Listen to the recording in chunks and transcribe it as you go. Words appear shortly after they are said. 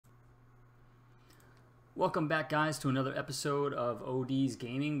Welcome back, guys, to another episode of ODeez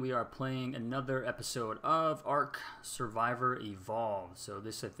Gaming. We are playing another episode of Ark Survivor Evolved. So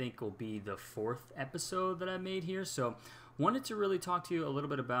this, I think, will be the fourth episode that I made here. So wanted to really talk to you a little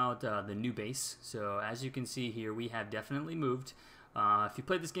bit about the new base. So as you can see here, we have definitely moved. If you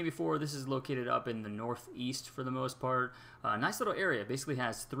played this game before, this is located up in the northeast for the most part. Nice little area. Basically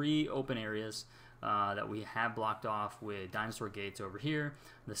has 3 open areas that we have blocked off with dinosaur gates over here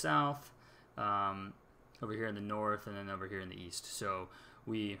in the south, over here in the north, and then over here in the east. So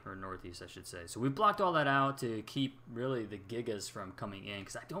or northeast, I should say. So we blocked all that out to keep really the gigas from coming in,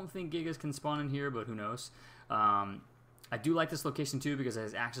 because I don't think gigas can spawn in here, but who knows. I do like this location too because it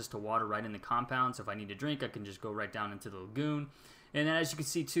has access to water right in the compound, so if I need a drink I can just go right down into the lagoon. And then as you can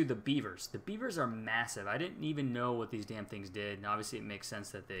see too, the beavers. The beavers are massive. I didn't even know what these damn things did. And obviously it makes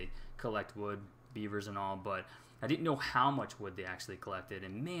sense that they collect wood, beavers and all, but I didn't know how much wood they actually collected.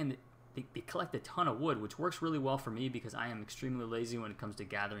 And man, they collect a ton of wood, which works really well for me because I am extremely lazy when it comes to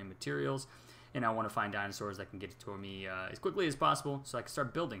gathering materials, and I want to find dinosaurs that can get it to me as quickly as possible so I can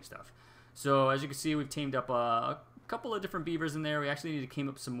start building stuff. So as you can see, we've tamed up a couple of different beavers in there. We actually need to tame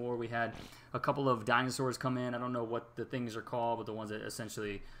up some more. We had a couple of dinosaurs come in. I don't know what the things are called, but the ones that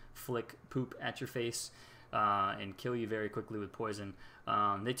essentially flick poop at your face and kill you very quickly with poison.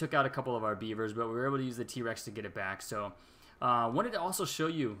 They took out a couple of our beavers, but we were able to use the T-Rex to get it back. So wanted to also show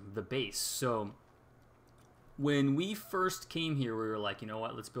you the base. So when we first came here, we were like, you know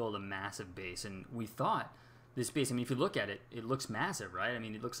what, let's build a massive base. And we thought this base, I mean, if you look at it, it looks massive, right? I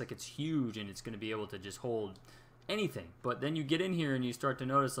mean, it looks like it's huge and it's going to be able to just hold anything. But then you get in here and you start to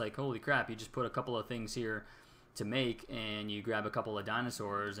notice, like, holy crap, you just put a couple of things here to make, and you grab a couple of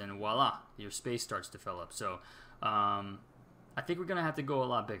dinosaurs, and voila, your space starts to fill up. So I think we're going to have to go a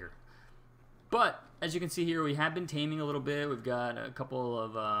lot bigger. But as you can see here, we have been taming a little bit. We've got a couple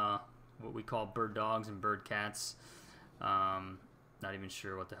of what we call bird dogs and bird cats. Not even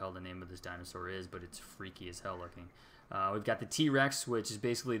sure what the hell the name of this dinosaur is, but it's freaky as hell looking. We've got the T-Rex, which is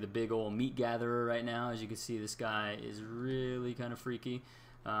basically the big old meat gatherer right now. As you can see, this guy is really kind of freaky.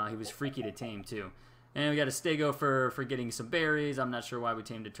 He was freaky to tame too. And we got a Stego for getting some berries. I'm not sure why we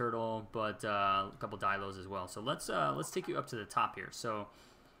tamed a turtle, but a couple Dilos as well. So let's take you up to the top here. So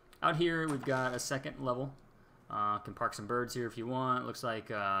out here, we've got a second level. Can park some birds here if you want. Looks like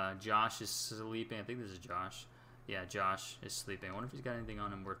Josh is sleeping. I think this is Josh. Yeah, Josh is sleeping. I wonder if he's got anything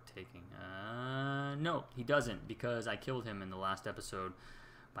on him worth taking. No, he doesn't, because I killed him in the last episode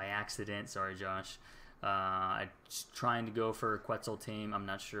by accident. Sorry, Josh. I was trying to go for a Quetzal tame. I'm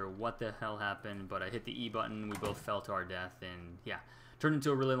not sure what the hell happened, but I hit the E button. We both fell to our death, and yeah, turned into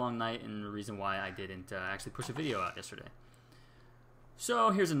a really long night, and the reason why I didn't actually push a video out yesterday.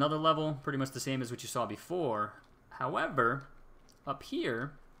 So here's another level, pretty much the same as what you saw before. However, up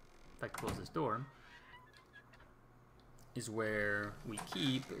here, if I close this door, is where we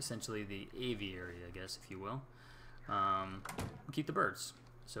keep essentially the aviary, I guess, if you will. We keep the birds.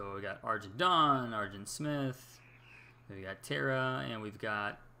 So we got Argent Dawn, Argent Smith, we got Terra, and we've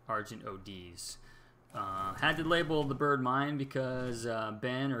got Argent ODeez. Had to label the bird mine because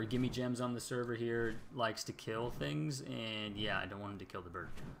Ben, or Gimme Gems on the server here, likes to kill things, and yeah, I don't want him to kill the bird.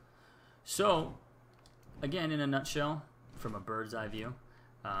 So, again, in a nutshell, from a bird's eye view,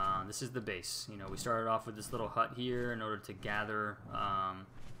 this is the base. You know, we started off with this little hut here in order to gather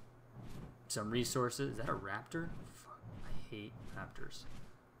some resources. Is that a raptor? Fuck, I hate raptors.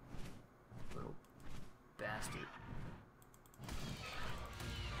 Little bastard.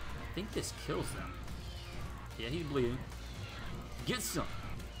 I think this kills them. Yeah, he's bleeding. Get some!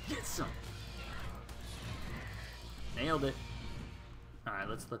 Get some! Nailed it. Alright,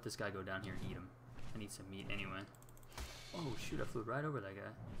 let's let this guy go down here and eat him. I need some meat anyway. Oh shoot, I flew right over that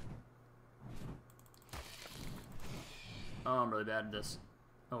guy. Oh, I'm really bad at this.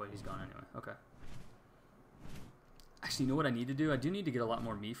 Oh wait, he's gone anyway. Okay. Actually, you know what I need to do? I do need to get a lot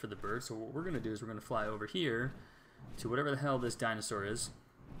more meat for the bird, so what we're going to do is we're going to fly over here to whatever the hell this dinosaur is.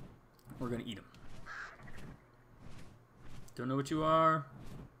 We're going to eat him. Don't know what you are.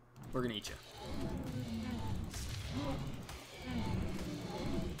 We're going to eat you.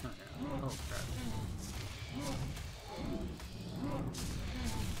 Oh, crap.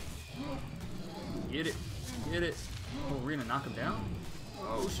 Get it. Get it. Oh, we're going to knock him down?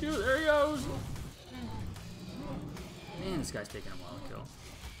 Oh, shoot. There he goes. Man, this guy's taking a while to kill.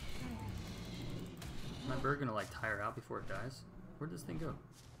 Is my bird going to, like, tire out before it dies? Where'd this thing go?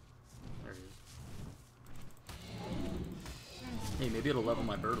 There it is. Hey, maybe it'll level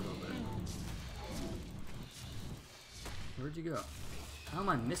my bird a little bit. Where'd you go? How am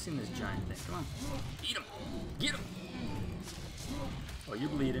I missing this giant thing? Come on. Eat him! Get him! Oh, you're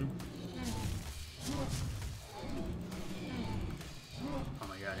bleeding.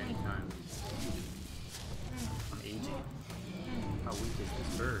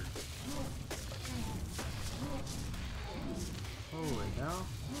 hell?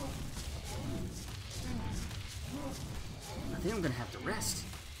 I think I'm gonna have to rest.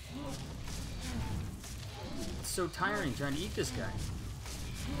 It's so tiring trying to eat this guy.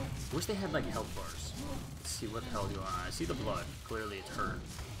 I wish they had like health bars. Let's see what the hell do you want. I see the blood. Clearly it's hurt.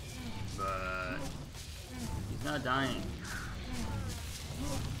 But he's not dying.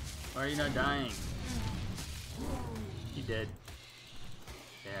 Why are you not dying? He dead.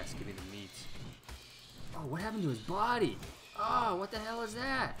 Yes, give me the meat. Oh, what happened to his body? Oh, what the hell is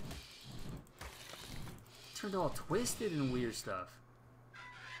that? It turned all twisted and weird stuff.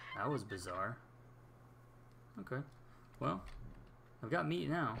 That was bizarre. Okay. Well, I've got meat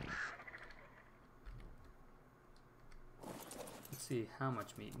now. Let's see how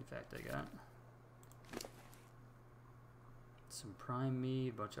much meat, in fact, I got. Some prime meat,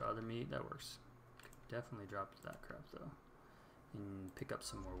 a bunch of other meat. That works. Could definitely drop that crap, though. And pick up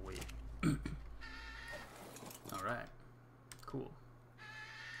some more weight. Alright. Cool.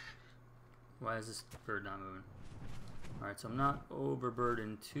 Why is this bird not moving? Alright, so I'm not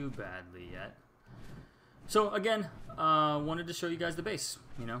overburdened too badly yet. So again, wanted to show you guys the base,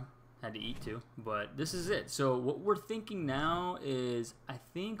 you know, had to eat too, but this is it. So what we're thinking now is, I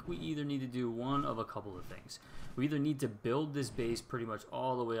think we either need to do one of a couple of things. We either need to build this base pretty much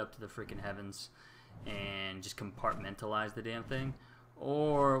all the way up to the freaking heavens and just compartmentalize the damn thing,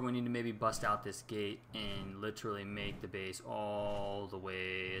 or we need to maybe bust out this gate and literally make the base all the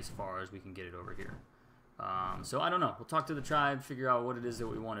way as far as we can get it over here. So I don't know. We'll talk to the tribe, figure out what it is that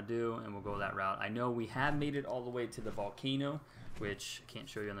we want to do, and we'll go that route. I know we have made it all the way to the volcano, which I can't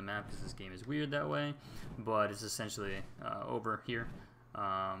show you on the map because this game is weird that way, but it's essentially over here,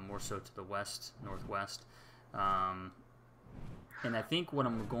 more so to the west, northwest. And I think what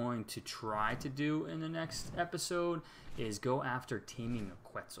I'm going to try to do in the next episode is go after taming a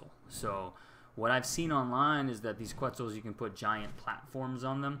Quetzal. So what I've seen online is that these Quetzals, you can put giant platforms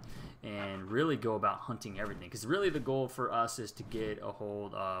on them and really go about hunting everything. Because really the goal for us is to get a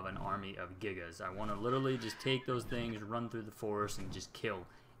hold of an army of Gigas. I want to literally just take those things, run through the forest, and just kill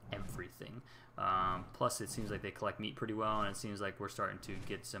everything. Plus, it seems like they collect meat pretty well, and it seems like we're starting to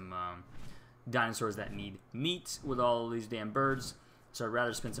get some dinosaurs that need meat with all of these damn birds. So I'd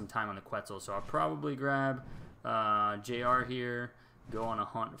rather spend some time on the Quetzal. So I'll probably grab JR here, go on a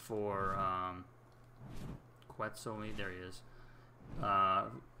hunt for Quetzal. There he is.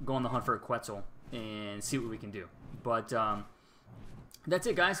 Go on the hunt for a Quetzal and see what we can do. But that's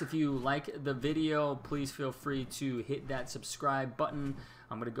it, guys. If you like the video, please feel free to hit that subscribe button.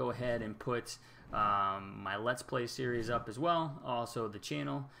 I'm going to go ahead and put my Let's Play series up as well, also the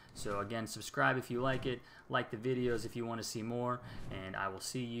channel. So again, subscribe if you like it, like the videos if you want to see more, and I will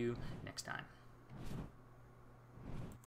see you next time.